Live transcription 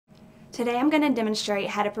Today I'm going to demonstrate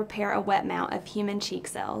how to prepare a wet mount of human cheek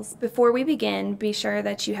cells. Before we begin, be sure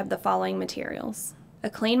that you have the following materials: a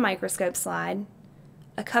clean microscope slide,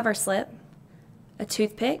 a cover slip, a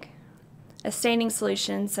toothpick, a staining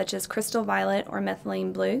solution such as crystal violet or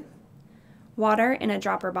methylene blue, water in a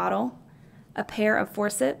dropper bottle, a pair of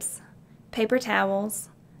forceps, paper towels,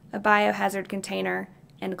 a biohazard container,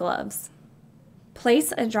 and gloves.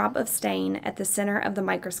 Place a drop of stain at the center of the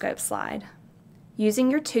microscope slide.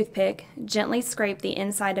 Using your toothpick, gently scrape the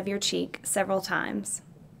inside of your cheek several times.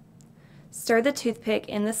 Stir the toothpick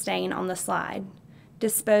in the stain on the slide.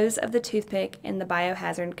 Dispose of the toothpick in the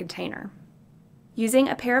biohazard container. Using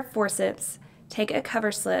a pair of forceps, take a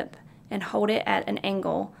cover slip and hold it at an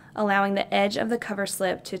angle, allowing the edge of the cover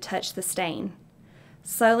slip to touch the stain.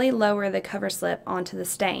 Slowly lower the cover slip onto the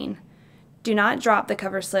stain. Do not drop the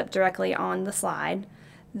cover slip directly on the slide.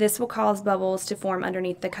 This will cause bubbles to form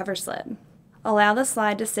underneath the cover slip. Allow the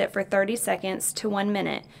slide to sit for 30 seconds to 1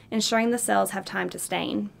 minute, ensuring the cells have time to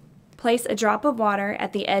stain. Place a drop of water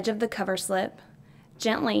at the edge of the cover slip.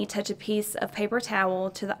 Gently touch a piece of paper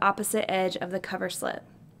towel to the opposite edge of the cover slip.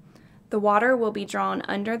 The water will be drawn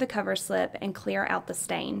under the cover slip and clear out the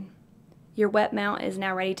stain. Your wet mount is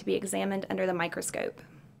now ready to be examined under the microscope.